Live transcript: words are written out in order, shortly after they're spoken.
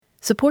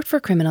Support for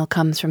Criminal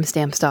comes from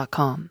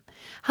Stamps.com.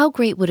 How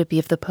great would it be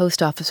if the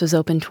post office was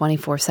open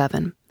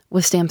 24/7?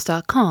 With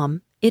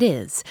Stamps.com, it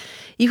is.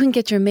 You can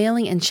get your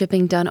mailing and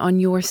shipping done on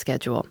your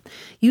schedule.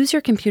 Use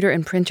your computer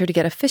and printer to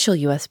get official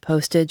U.S.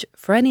 postage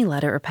for any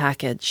letter or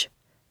package.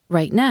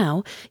 Right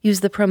now,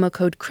 use the promo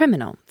code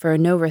CRIMINAL for a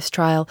no-risk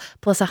trial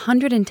plus a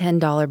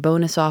 $110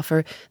 bonus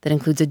offer that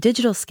includes a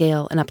digital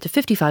scale and up to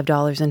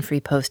 $55 in free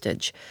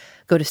postage.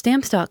 Go to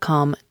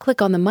Stamps.com,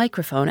 click on the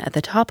microphone at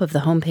the top of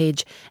the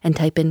homepage, and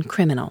type in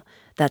CRIMINAL.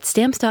 That's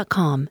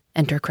Stamps.com,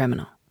 enter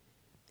CRIMINAL.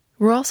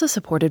 We're also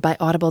supported by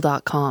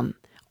Audible.com.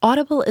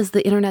 Audible is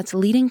the internet's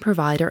leading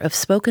provider of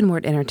spoken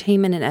word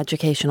entertainment and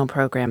educational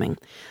programming.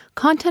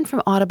 Content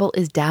from Audible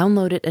is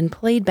downloaded and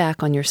played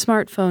back on your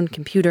smartphone,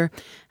 computer,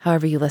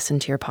 however you listen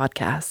to your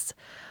podcasts.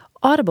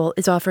 Audible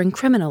is offering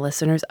Criminal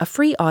listeners a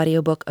free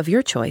audiobook of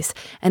your choice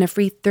and a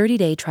free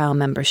 30-day trial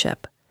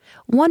membership.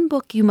 One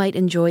book you might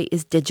enjoy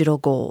is Digital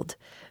Gold.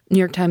 New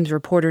York Times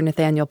reporter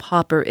Nathaniel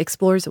Popper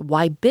explores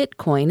why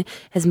Bitcoin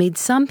has made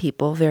some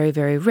people very,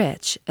 very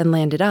rich and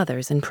landed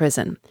others in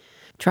prison.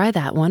 Try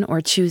that one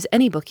or choose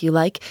any book you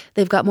like.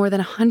 They've got more than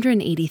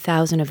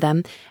 180,000 of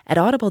them at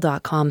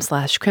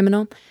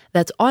audible.com/criminal.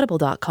 That's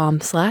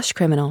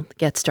audible.com/criminal.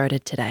 Get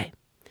started today.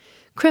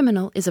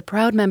 Criminal is a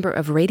proud member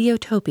of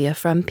Radiotopia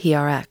from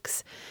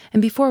PRX.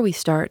 And before we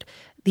start,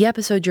 the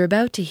episode you're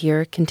about to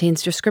hear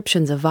contains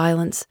descriptions of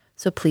violence,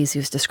 so please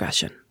use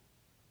discretion.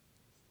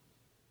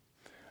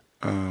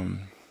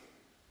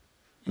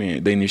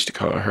 They used to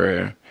call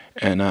her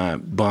and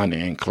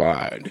Bonnie and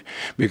Clyde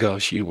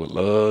because she would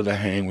love to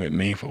hang with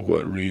me for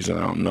what reason,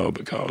 I don't know,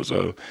 because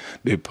of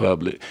the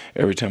public.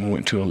 Every time I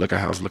went to a liquor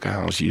house,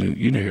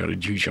 you know, the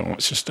juice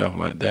joints and stuff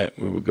like that.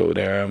 We would go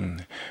there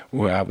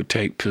where I would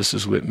take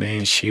pistols with me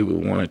and she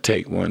would want to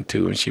take one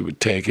too, and she would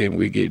take it and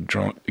we'd get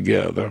drunk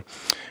together,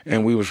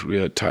 and we was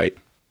real tight.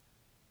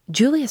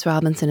 Julius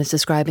Robinson is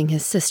describing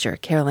his sister,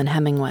 Carolyn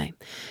Hemingway.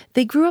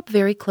 They grew up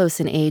very close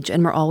in age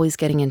and were always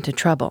getting into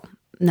trouble.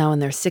 Now in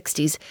their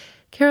 60s,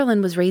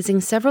 Carolyn was raising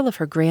several of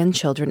her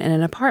grandchildren in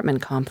an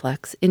apartment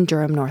complex in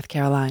Durham, North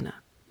Carolina.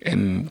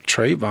 And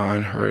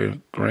Trayvon, her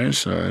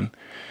grandson,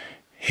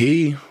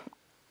 he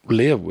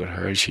lived with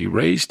her. She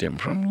raised him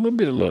from a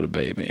little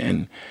baby.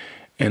 And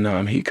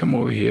he come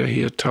over here,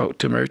 he'll talk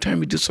to him every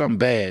time he did something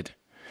bad.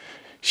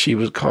 She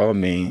would call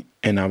me,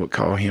 and I would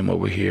call him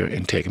over here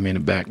and take him in the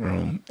back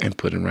room and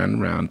put him around the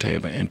round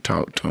table and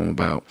talk to him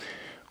about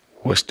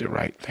what's the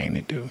right thing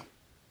to do.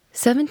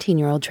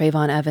 17-year-old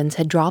Trayvon Evans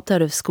had dropped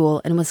out of school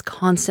and was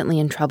constantly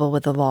in trouble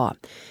with the law.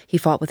 He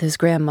fought with his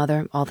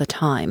grandmother all the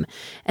time,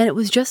 and it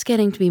was just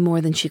getting to be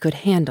more than she could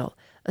handle,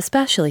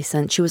 especially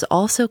since she was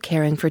also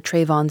caring for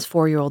Trayvon's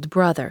 4-year-old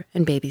brother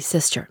and baby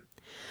sister.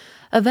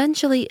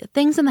 Eventually,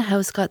 things in the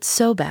house got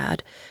so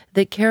bad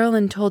that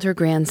Carolyn told her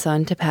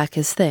grandson to pack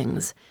his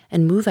things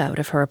and move out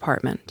of her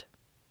apartment.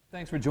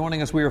 Thanks for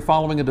joining us. We are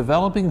following a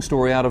developing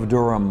story out of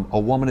Durham. A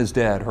woman is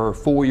dead, her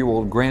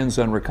 4-year-old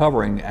grandson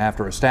recovering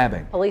after a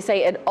stabbing. Police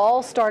say it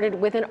all started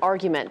with an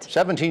argument.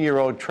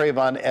 17-year-old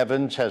Trayvon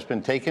Evans has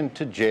been taken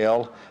to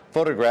jail,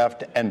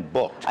 photographed, and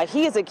booked.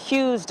 He is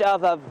accused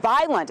of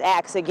violent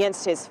acts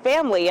against his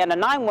family, and a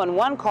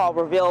 911 call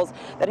reveals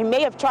that he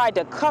may have tried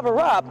to cover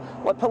up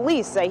what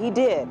police say he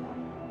did.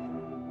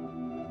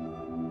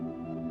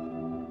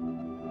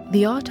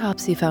 The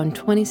autopsy found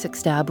 26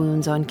 stab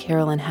wounds on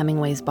Carolyn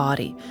Hemingway's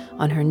body,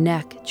 on her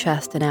neck,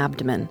 chest, and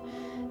abdomen.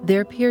 There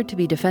appeared to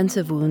be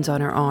defensive wounds on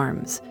her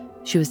arms.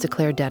 She was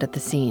declared dead at the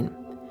scene.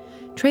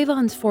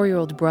 Trayvon's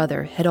 4-year-old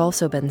brother had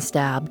also been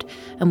stabbed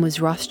and was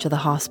rushed to the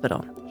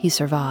hospital. He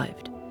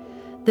survived.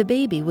 The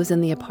baby was in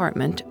the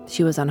apartment.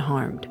 She was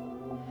unharmed.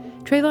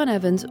 Trayvon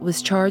Evans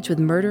was charged with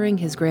murdering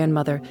his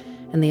grandmother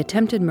and the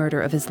attempted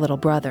murder of his little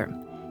brother.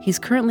 He's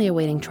currently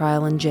awaiting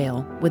trial in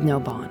jail with no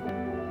bond.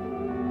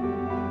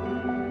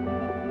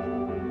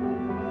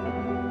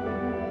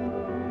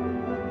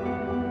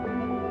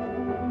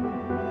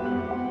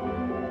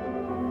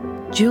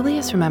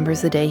 Julius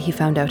remembers the day he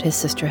found out his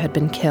sister had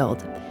been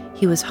killed.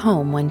 He was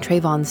home when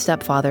Trayvon's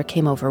stepfather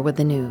came over with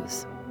the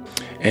news.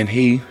 And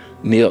he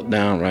knelt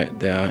down right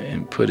there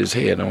and put his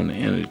head on the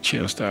end of the chair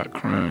and started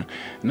crying.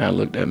 And I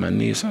looked at my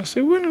niece. I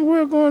said, what in the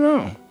world going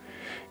on?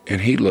 And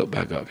he looked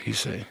back up. He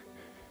said,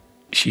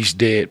 she's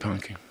dead,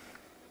 Punky.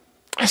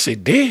 I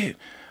said, dead?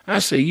 I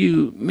said,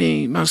 you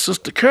mean my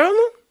sister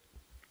Carolyn?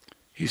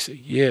 He said,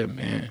 yeah,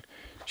 man,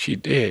 she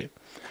dead.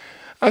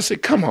 I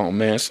said, come on,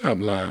 man, stop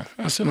lying.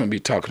 I said, don't be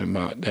talking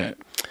about that.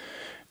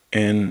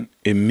 And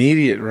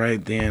immediate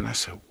right then, I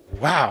said,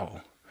 wow,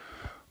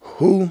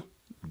 who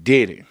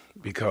did it?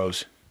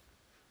 Because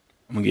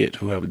I'm going to get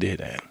whoever did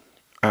that.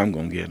 I'm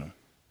going to get him.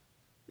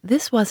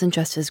 This wasn't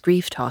just his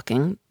grief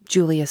talking.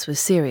 Julius was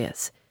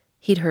serious.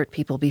 He'd hurt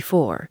people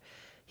before.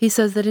 He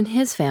says that in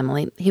his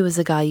family, he was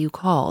the guy you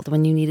called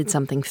when you needed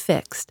something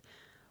fixed.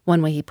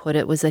 One way he put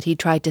it was that he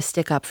tried to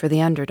stick up for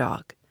the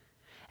underdog.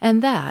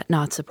 And that,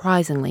 not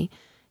surprisingly,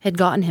 had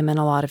gotten him in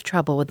a lot of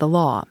trouble with the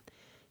law.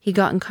 He'd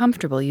gotten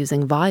comfortable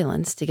using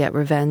violence to get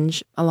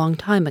revenge a long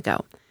time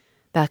ago,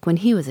 back when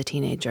he was a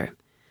teenager.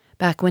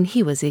 back when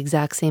he was the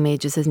exact same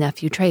age as his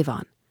nephew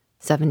Trayvon,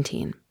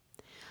 17.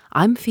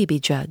 I'm Phoebe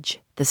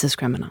Judge. This is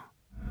Criminal.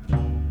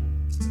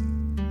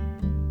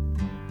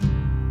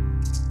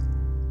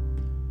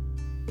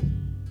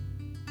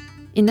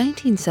 In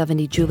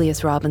 1970,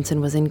 Julius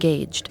Robinson was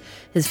engaged.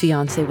 His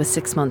fiancée was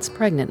 6 months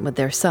pregnant with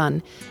their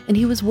son, and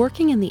he was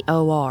working in the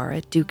OR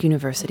at Duke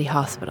University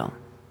Hospital.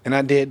 And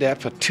I did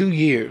that for 2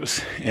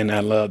 years, and I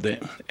loved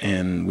it.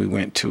 And we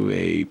went to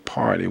a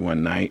party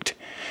one night,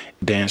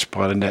 dance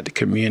party that the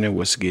community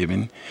was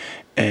giving,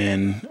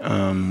 and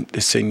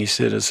the senior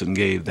citizen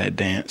gave that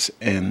dance,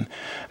 and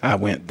I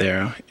went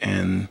there,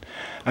 and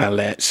I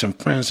let some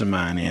friends of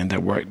mine in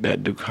that worked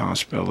at Duke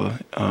Hospital,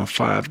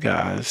 5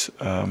 guys.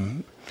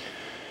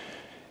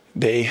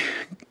 They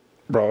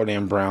brought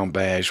in brown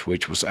bags,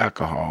 which was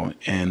alcohol,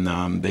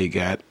 and they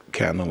got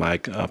kind of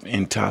like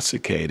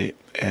intoxicated,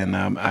 and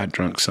I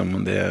drank some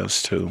of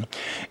theirs too,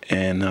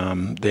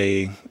 and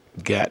they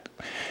got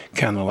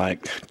kind of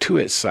like too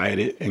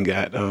excited and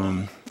got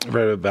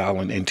very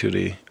violent into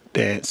the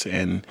dance,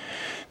 and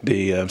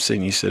the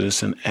senior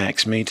citizen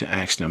asked me to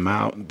ask them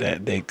out,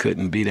 that they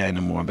couldn't be there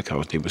anymore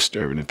because they were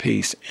disturbing the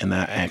peace, and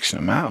I asked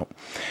them out,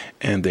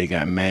 and they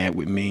got mad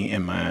with me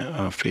and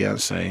my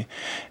fiance,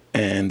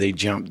 and they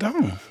jumped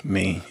on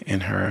me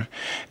and her,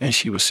 and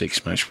she was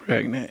 6 months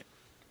pregnant.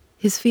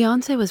 His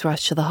fiancée was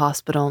rushed to the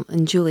hospital,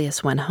 and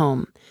Julius went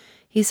home.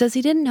 He says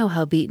he didn't know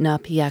how beaten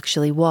up he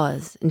actually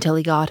was until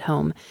he got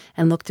home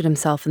and looked at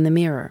himself in the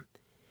mirror.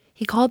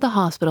 He called the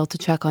hospital to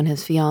check on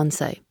his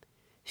fiancée.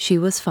 She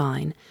was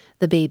fine.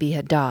 The baby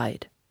had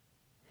died.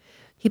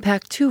 He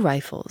packed 2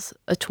 rifles,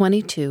 a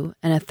 .22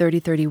 and a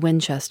 .30-30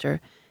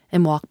 Winchester,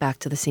 and walked back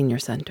to the senior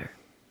center.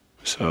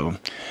 So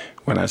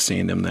when I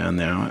seen them down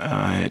there,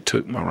 I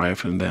took my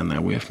rifle down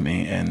there with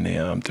me and the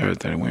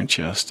 .30-30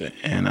 Winchester,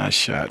 and I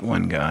shot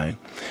one guy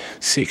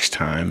 6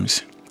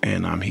 times,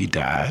 and he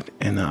died,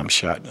 and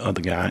shot the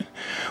other guy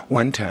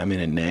 1 time in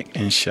the neck,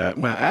 and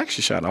I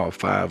actually shot all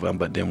 5 of them,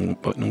 but then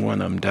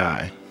one of them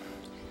died.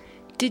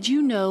 Did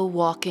you know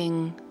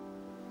walking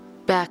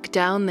back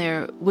down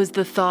there was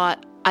the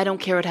thought, I don't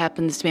care what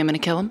happens to me, I'm going to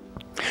kill him?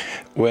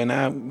 When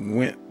I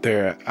went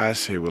there, I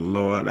said, well,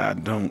 Lord, I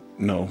don't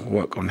know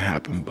what's going to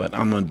happen, but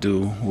I'm going to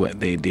do what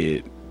they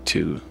did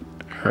to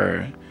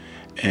her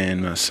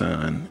and my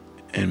son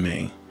and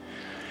me.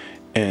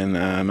 And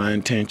my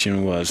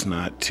intention was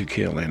not to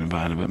kill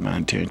anybody, but my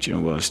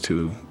intention was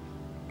to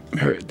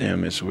hurt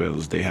them as well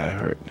as they had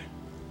hurt.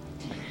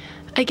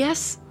 I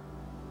guess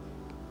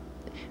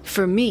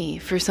for me,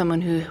 for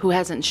someone who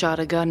hasn't shot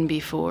a gun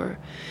before,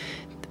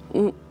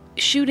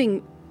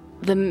 shooting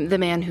the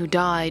man who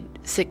died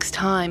 6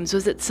 times,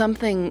 was it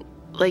something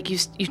like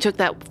you took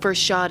that first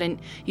shot and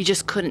you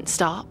just couldn't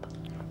stop?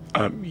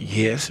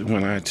 Yes,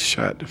 when I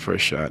shot the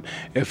first shot,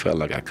 it felt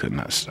like I could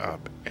not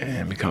stop,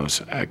 and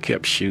because I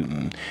kept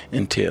shooting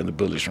until the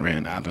bullets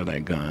ran out of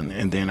that gun,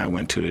 and then I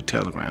went to the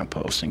telegram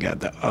post and got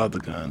the other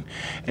gun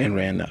and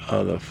ran the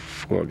other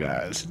 4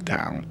 guys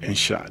down and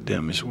shot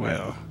them as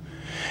well.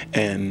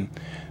 And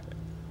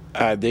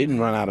I didn't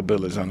run out of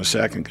bullets on the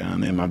second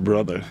gun, and my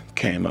brother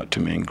came up to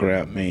me and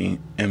grabbed me,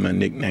 and my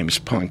nickname is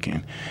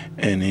Pumpkin.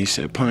 And he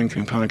said,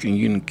 Pumpkin,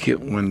 you done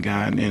killed one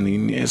guy,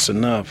 and it's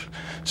enough.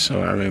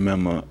 So I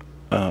remember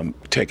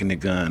taking the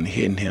gun,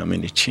 hitting him in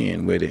the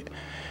chin with it,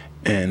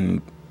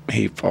 and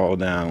he fall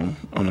down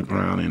on the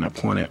ground, and I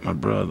pointed at my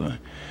brother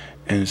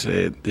and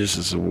said, this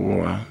is a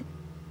war,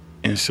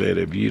 and said,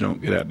 if you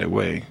don't get out of the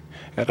way,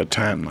 at a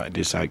time like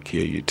this, I'd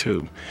kill you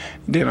too.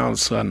 Then all of a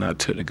sudden, I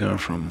took the gun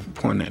from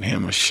pointing at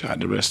him and shot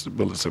the rest of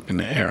the bullets up in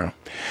the air.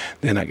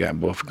 Then I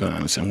got both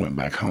guns and went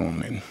back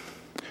home, and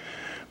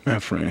my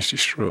friends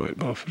destroyed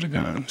both of the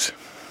guns.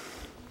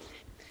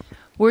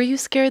 Were you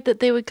scared that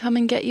they would come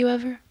and get you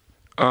ever?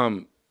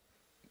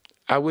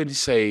 I wouldn't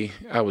say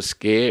I was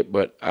scared,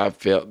 but I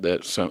felt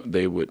that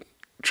they would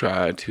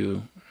try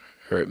to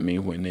hurt me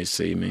when they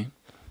see me.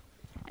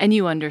 And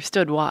you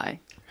understood why?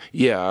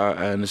 Yeah,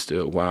 I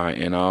understood why,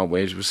 and I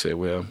always would say,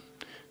 well,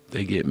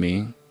 they get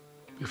me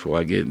before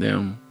I get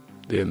them,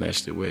 then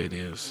that's the way it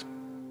is.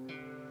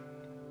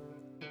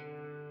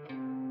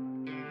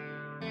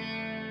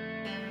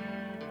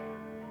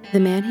 The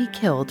man he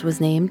killed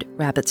was named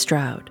Rabbit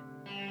Stroud.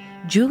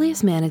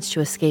 Julius managed to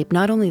escape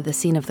not only the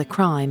scene of the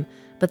crime,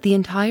 but the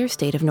entire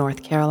state of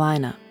North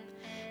Carolina.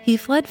 He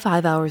fled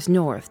 5 hours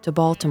north to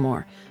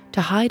Baltimore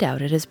to hide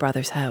out at his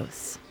brother's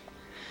house.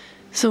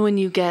 So when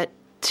you get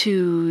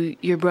to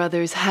your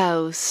brother's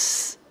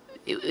house,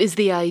 is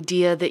the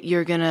idea that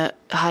you're going to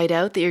hide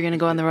out, that you're going to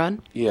go on the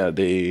run? Yeah,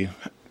 the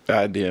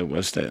idea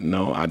was that,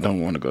 no, I don't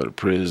want to go to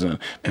prison.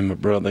 And my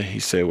brother, he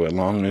said, well, as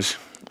long as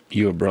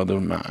you're a brother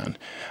of mine,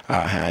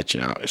 I'll hide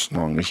you out as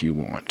long as you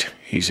want.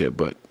 He said,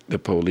 but the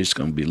police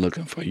going to be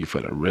looking for you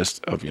for the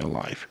rest of your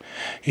life.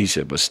 He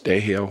said, but stay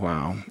here a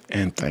while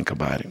and think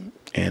about it.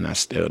 And I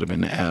stayed up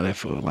in the alley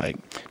for like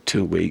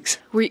 2 weeks.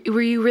 Were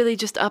you really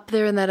just up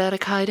there in that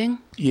attic hiding?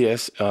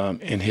 Yes,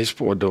 and his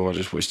 4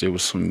 daughters, which they were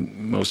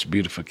some most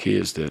beautiful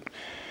kids that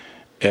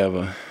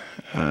ever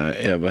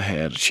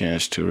had a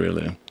chance to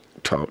really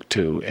talk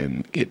to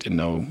and get to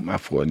know my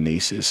 4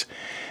 nieces.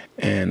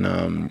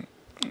 And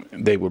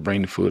they would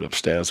bring the food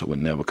upstairs. It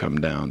would never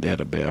come down. They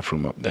had a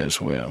bathroom up there as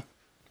well.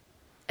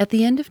 At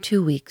the end of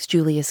 2 weeks,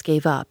 Julius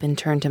gave up and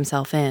turned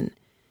himself in.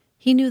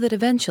 He knew that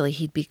eventually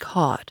he'd be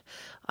caught,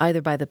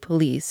 either by the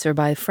police or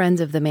by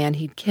friends of the man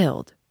he'd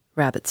killed,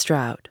 Rabbit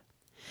Stroud.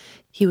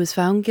 He was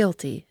found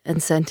guilty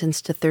and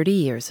sentenced to 30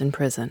 years in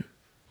prison.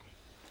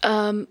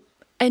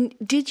 And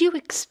did you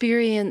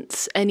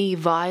experience any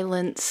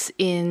violence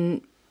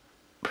in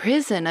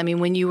prison? I mean,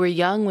 when you were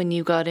young, when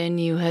you got in,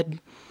 you had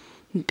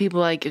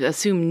people, I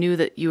assume, knew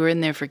that you were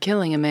in there for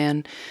killing a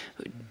man.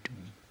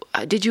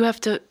 Did you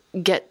have to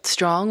get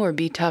strong or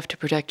be tough to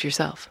protect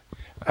yourself?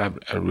 I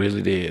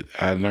really did.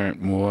 I learned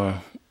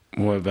more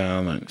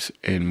violence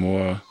and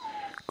more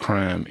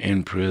crime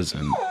in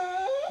prison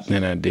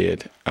than I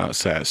did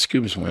outside.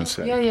 Excuse me one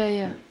second.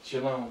 Yeah.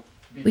 Shalom.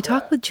 We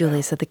talked with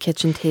Julius at the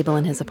kitchen table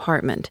in his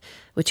apartment,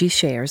 which he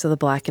shares with a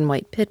black and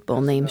white pit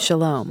bull named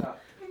Shalom,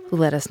 who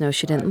let us know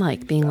she didn't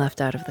like being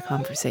left out of the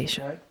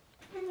conversation.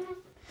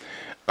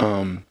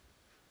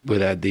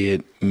 But I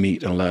did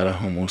meet a lot of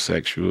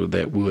homosexuals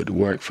that would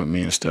work for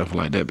me and stuff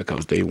like that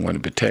because they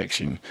wanted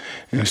protection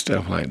and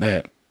stuff like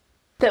that.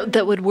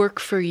 That would work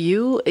for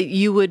you?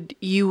 You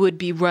would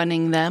be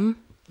running them?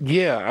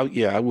 Yeah,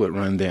 I would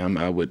run them.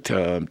 I would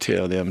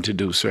tell them to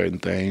do certain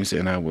things,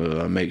 and I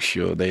would make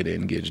sure they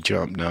didn't get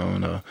jumped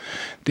on or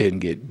didn't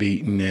get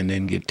beaten and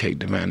didn't get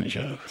taken advantage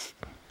of.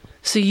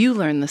 So you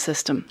learned the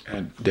system?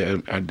 I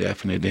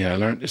definitely did. I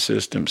learned the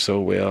system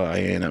so well, I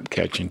ended up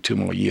catching 2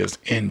 more years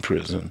in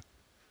prison.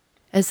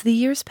 As the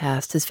years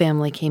passed, his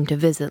family came to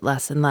visit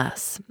less and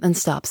less and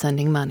stopped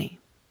sending money.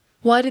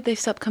 Why did they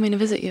stop coming to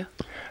visit you?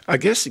 I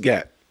guess it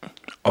got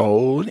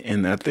old,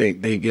 and I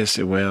think they guess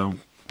said, well,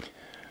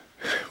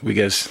 we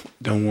just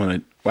don't want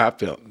to. Well, I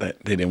felt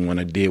that they didn't want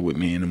to deal with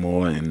me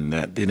anymore and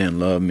that they didn't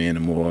love me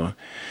anymore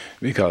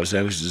because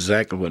that was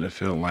exactly what it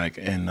felt like,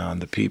 and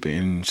the people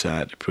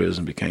inside the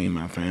prison became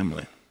my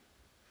family.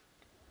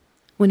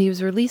 When he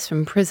was released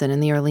from prison in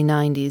the early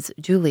 90s,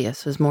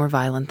 Julius was more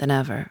violent than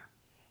ever.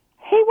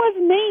 He was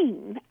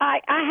mean. I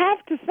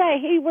have to say,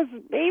 he was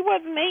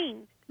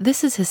mean.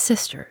 This is his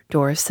sister,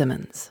 Doris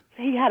Simmons.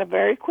 He had a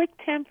very quick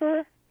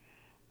temper.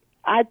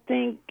 I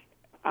think,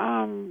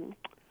 I'm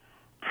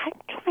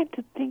trying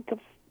to think of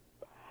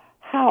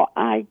how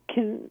I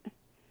can...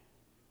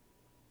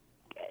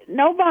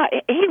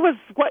 He was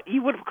what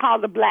you would have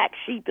called the black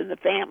sheep in the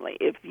family,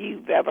 if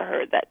you've ever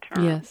heard that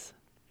term. Yes.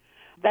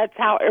 That's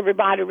how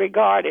everybody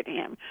regarded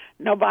him.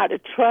 Nobody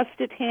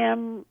trusted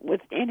him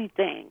with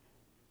anything.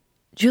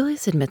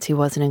 Julius admits he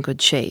wasn't in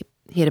good shape.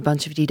 He had a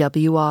bunch of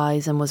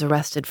DWIs and was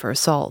arrested for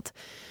assault.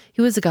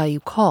 He was the guy you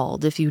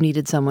called if you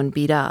needed someone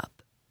beat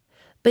up.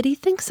 But he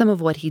thinks some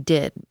of what he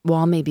did,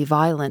 while maybe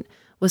violent,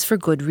 was for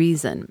good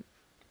reason.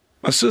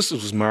 My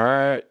sisters was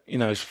married,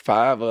 it's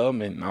 5 of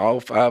them, and all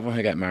 5 of them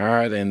had got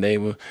married,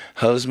 and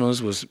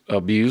husbands was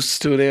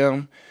abused to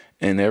them,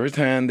 and every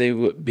time they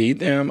would beat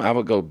them, I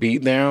would go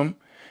beat them,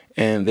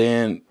 and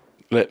then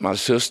let my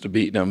sister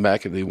beat them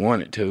back if they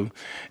wanted to,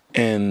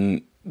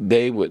 and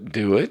they would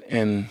do it,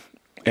 and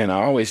I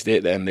always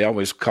did that, and they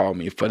always called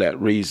me for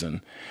that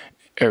reason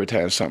every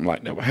time something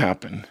like that would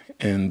happen,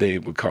 and they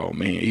would call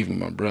me, even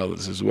my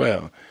brothers as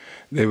well,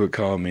 they would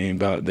call me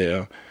about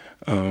their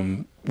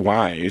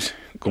wives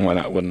going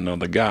out with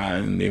another guy,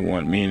 and they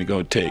want me to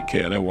go take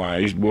care of their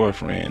wife's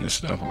boyfriend and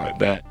stuff like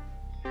that.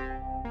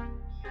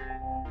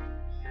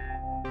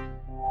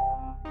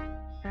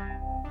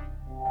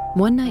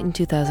 One night in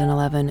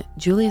 2011,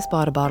 Julius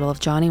bought a bottle of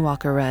Johnny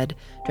Walker Red,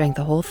 drank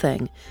the whole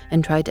thing,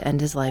 and tried to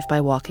end his life by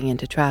walking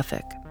into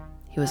traffic.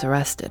 He was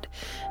arrested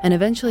and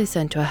eventually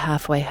sent to a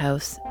halfway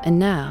house, and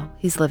now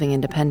he's living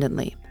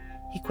independently.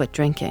 He quit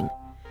drinking,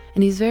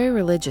 and he's very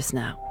religious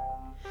now.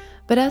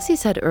 But as he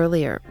said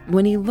earlier,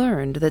 when he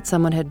learned that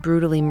someone had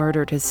brutally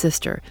murdered his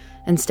sister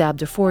and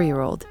stabbed a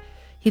 4-year-old,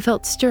 he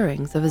felt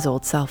stirrings of his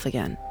old self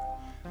again.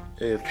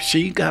 If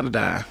she gotta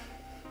die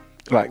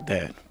like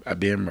that by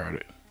being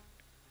murdered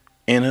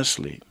in her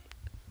sleep,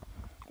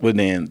 well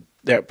then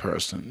that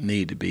person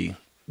need to be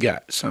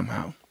got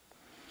somehow.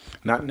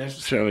 Not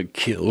necessarily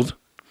killed,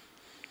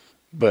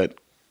 but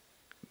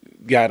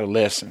got a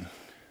lesson.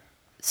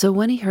 So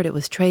when he heard it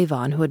was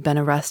Trayvon who had been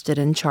arrested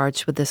and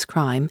charged with this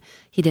crime,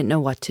 he didn't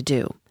know what to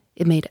do.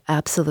 It made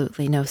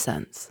absolutely no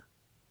sense.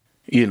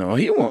 He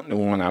wasn't the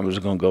one I was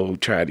going to go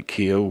try to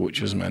kill,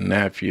 which was my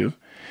nephew.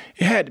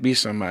 It had to be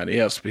somebody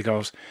else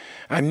because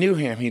I knew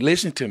him. He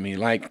listened to me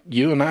like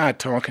you and I are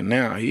talking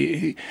now.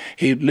 He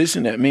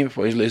listened at me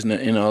before he listened to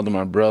any other of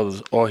my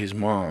brothers or his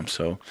mom.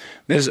 So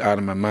this is out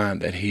of my mind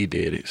that he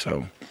did it.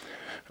 So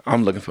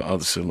I'm looking for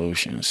other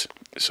solutions.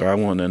 So I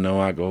wanted to know.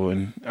 I go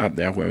out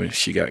there where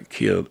she got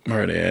killed,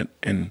 murdered at,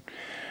 and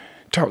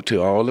talk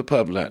to all the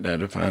public out there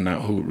to find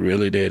out who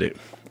really did it.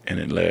 And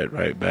it led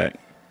right back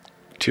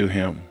to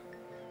him.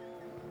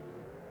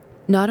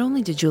 Not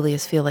only did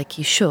Julius feel like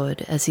he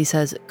should, as he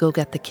says, go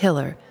get the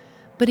killer,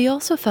 but he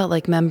also felt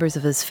like members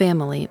of his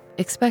family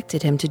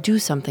expected him to do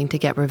something to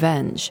get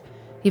revenge,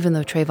 even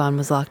though Trayvon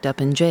was locked up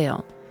in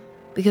jail.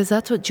 because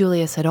that's what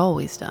Julius had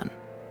always done.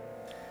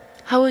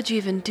 How would you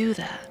even do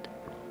that?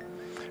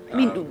 I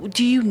mean,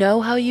 do you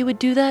know how you would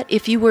do that?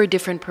 If you were a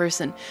different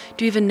person,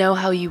 do you even know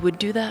how you would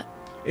do that?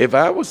 If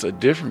I was a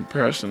different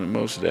person,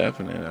 most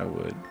definitely I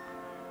would.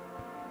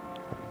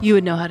 You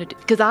would know how to do,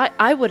 because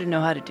I wouldn't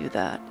know how to do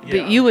that,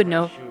 but you would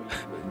know.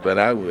 But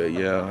I would,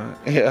 yeah.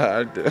 Yeah,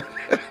 I do.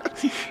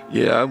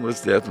 Yeah, I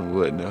most definitely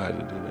would know how to do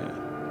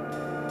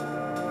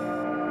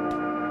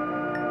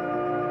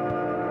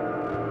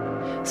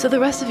that. So the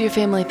rest of your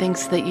family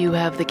thinks that you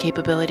have the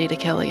capability to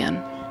kill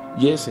again?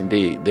 Yes,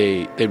 indeed.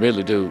 They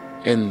really do.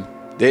 And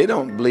they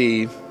don't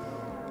believe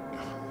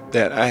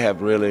that I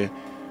have really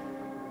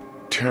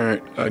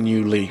turned a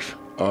new leaf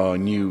or a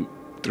new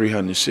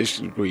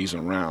 360 degrees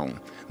around.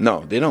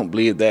 No, they don't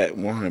believe that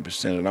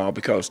 100% at all,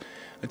 because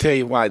I tell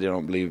you why they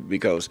don't believe it.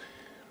 Because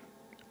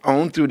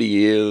on through the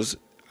years,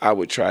 I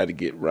would try to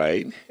get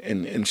right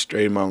and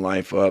straighten my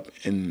life up,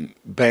 and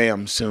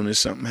bam, soon as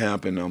something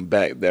happened, I'm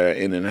back there.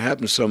 And it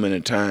happened so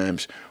many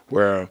times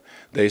where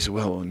they said,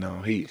 well,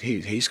 no,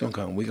 he's going to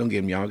come. We're going to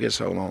get him. Y'all just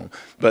hold on.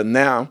 But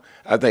now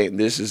I think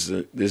this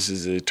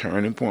is a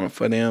turning point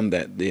for them,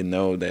 that they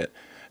know that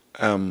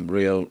I'm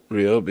real,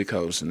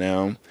 because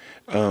now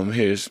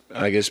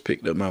I just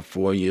picked up my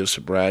 4-year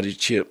sobriety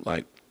chip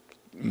like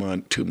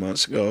 2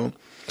 months ago,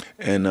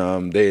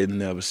 and they had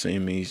never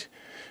seen me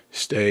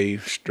stay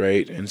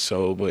straight and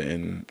sober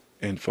and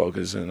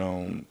focusing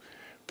on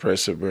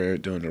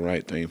persevering, doing the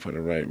right thing for the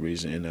right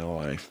reason in their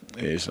life.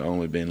 It's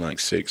only been like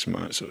 6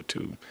 months or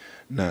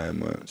 9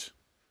 months.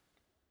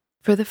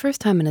 For the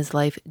first time in his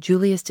life,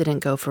 Julius didn't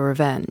go for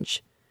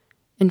revenge.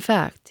 In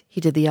fact, he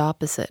did the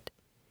opposite.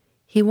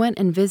 He went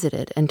and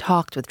visited and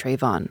talked with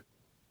Trayvon.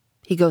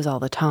 He goes all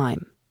the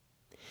time.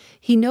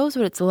 He knows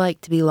what it's like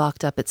to be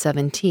locked up at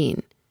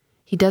 17.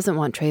 He doesn't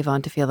want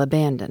Trayvon to feel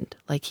abandoned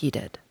like he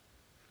did.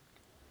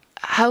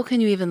 How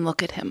can you even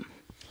look at him?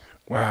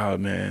 Wow,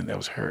 man, that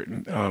was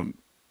hurting.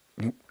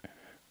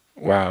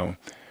 Wow.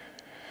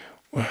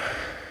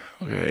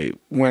 Okay,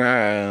 when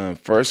I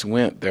first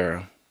went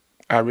there,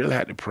 I really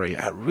had to pray.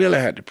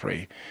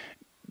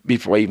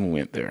 Before I even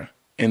went there.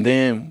 And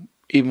then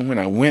even when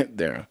I went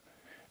there,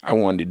 I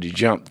wanted to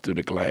jump through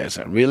the glass.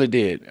 I really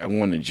did. I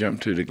wanted to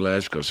jump through the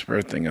glass because the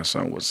first thing I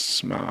saw was a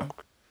smile.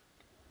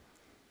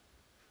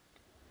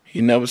 He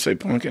never said,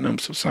 Pumpkin, I'm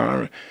so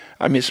sorry.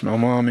 I miss my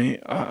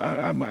mommy.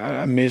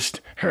 I missed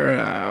her.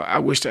 I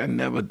wished I'd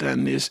never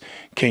done this.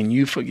 Can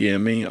you forgive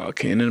me? Or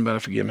can anybody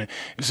forgive me?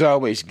 It's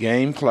always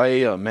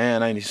gameplay, or,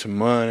 man, I need some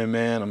money,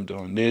 man. I'm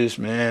doing this,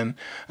 man.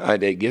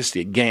 That gets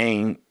the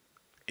gang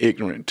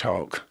ignorant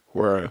talk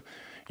where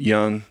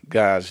young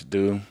guys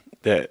do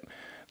that,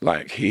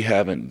 like he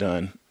haven't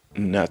done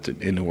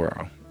nothing in the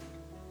world.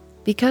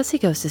 Because he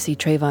goes to see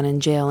Trayvon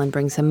in jail and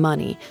brings him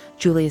money,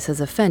 Julius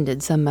has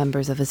offended some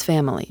members of his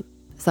family.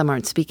 Some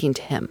aren't speaking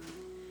to him.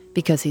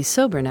 Because he's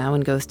sober now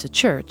and goes to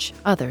church,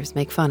 others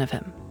make fun of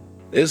him.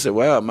 They say,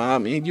 well,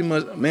 Mom, you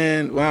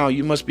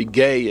must be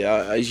gay.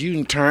 As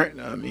you turn,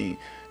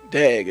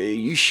 dang,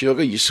 you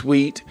sugar, you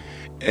sweet.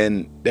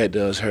 And that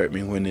does hurt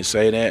me when they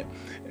say that,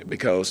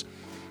 because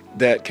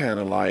that kind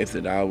of life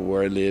that I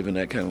were living,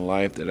 that kind of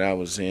life that I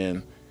was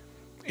in,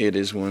 it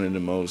is one of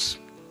the most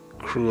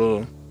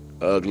cruel,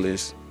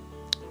 ugliest,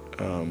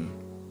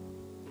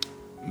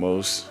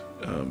 most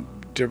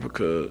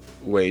difficult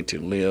way to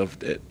live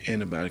that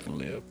anybody can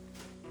live.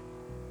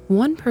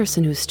 One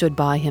person who stood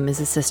by him is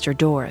his sister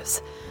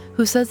Doris,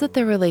 who says that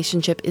their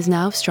relationship is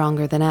now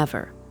stronger than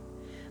ever.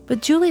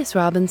 But Julius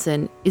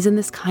Robinson is in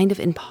this kind of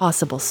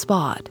impossible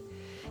spot.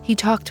 He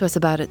talked to us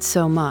about it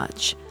so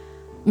much.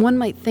 One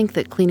might think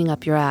that cleaning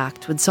up your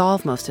act would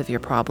solve most of your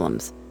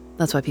problems.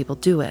 That's why people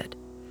do it.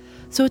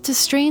 So it's a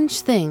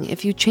strange thing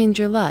if you change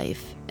your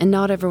life and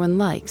not everyone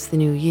likes the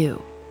new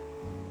you.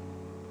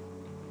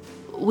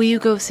 Will you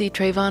go see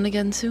Trayvon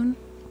again soon?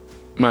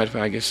 Might if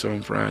I get so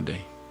on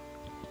Friday.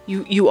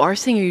 You are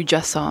seeing, or you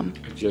just saw him?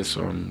 I just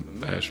saw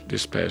him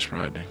this past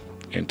Friday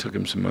and took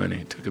him some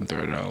money. Took him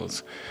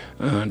 $30.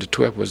 The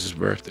 12th was his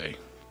birthday.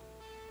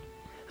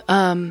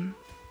 How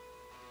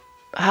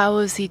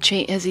has he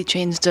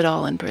changed at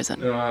all in prison?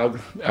 No,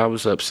 I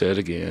was upset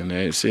again.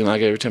 It seemed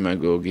like every time I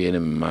go get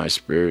him, my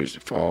spirit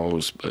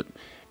falls, but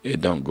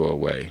it don't go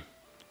away.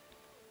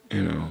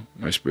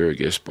 My spirit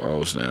gets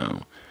falls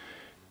down,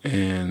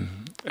 and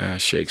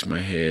shakes my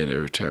head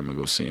every time I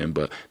go see him.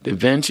 But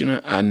eventually,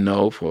 I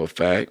know for a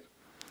fact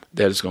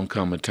that it's gonna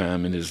come a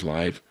time in his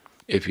life,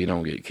 if he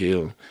don't get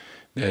killed,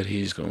 that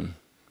he's gonna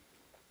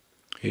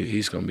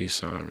be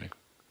sorry.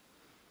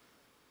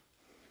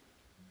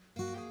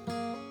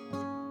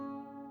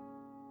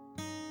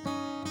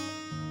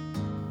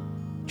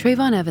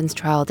 Trayvon Evans'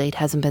 trial date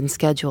hasn't been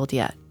scheduled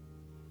yet.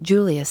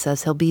 Julius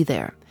says he'll be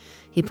there.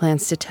 He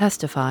plans to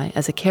testify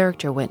as a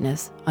character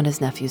witness on his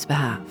nephew's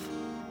behalf.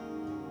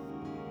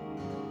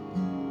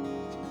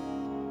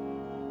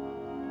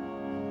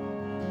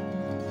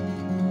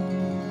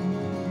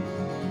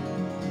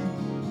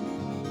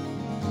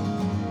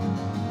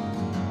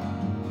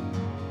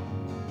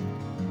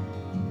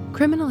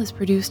 Criminal is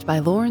produced by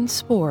Lauren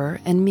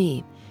Sporer and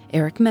me.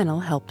 Eric Mennel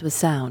helped with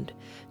sound.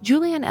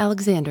 Julianne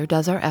Alexander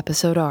does our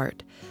episode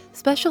art.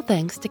 Special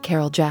thanks to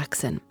Carol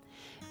Jackson.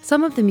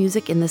 Some of the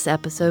music in this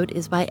episode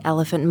is by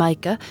Elephant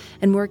Micah,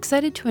 and we're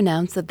excited to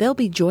announce that they'll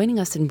be joining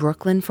us in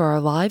Brooklyn for our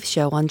live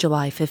show on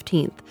July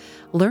 15th.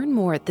 Learn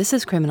more at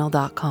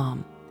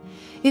thisiscriminal.com.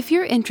 If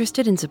you're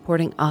interested in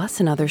supporting us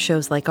and other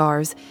shows like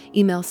ours,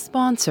 email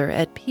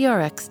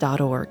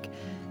sponsor@prx.org.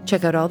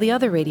 Check out all the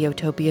other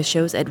Radiotopia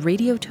shows at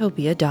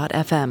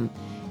radiotopia.fm.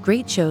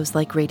 Great shows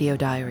like Radio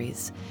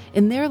Diaries.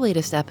 In their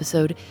latest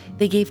episode,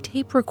 they gave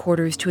tape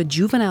recorders to a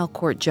juvenile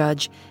court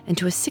judge and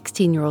to a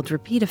 16-year-old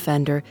repeat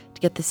offender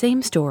to get the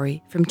same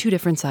story from two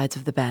different sides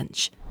of the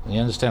bench. You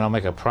understand, I'll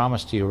make a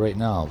promise to you right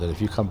now that if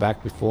you come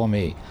back before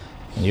me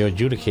and you're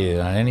adjudicated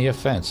on any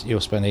offense, you'll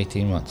spend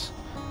 18 months.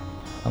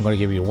 I'm going to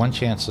give you one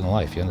chance in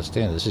life. You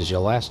understand? This is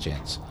your last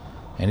chance.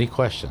 Any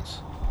questions?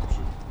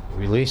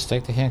 Release,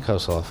 take the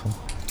handcuffs off him.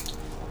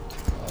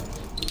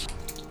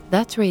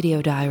 That's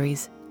Radio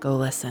Diaries. Go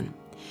listen.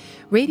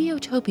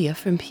 Radiotopia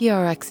from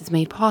PRX is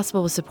made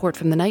possible with support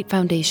from the Knight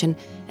Foundation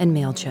and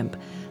MailChimp,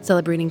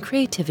 celebrating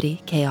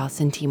creativity, chaos,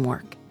 and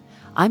teamwork.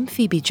 I'm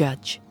Phoebe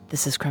Judge.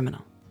 This is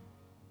Criminal.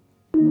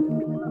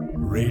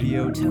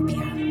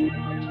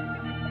 Radiotopia.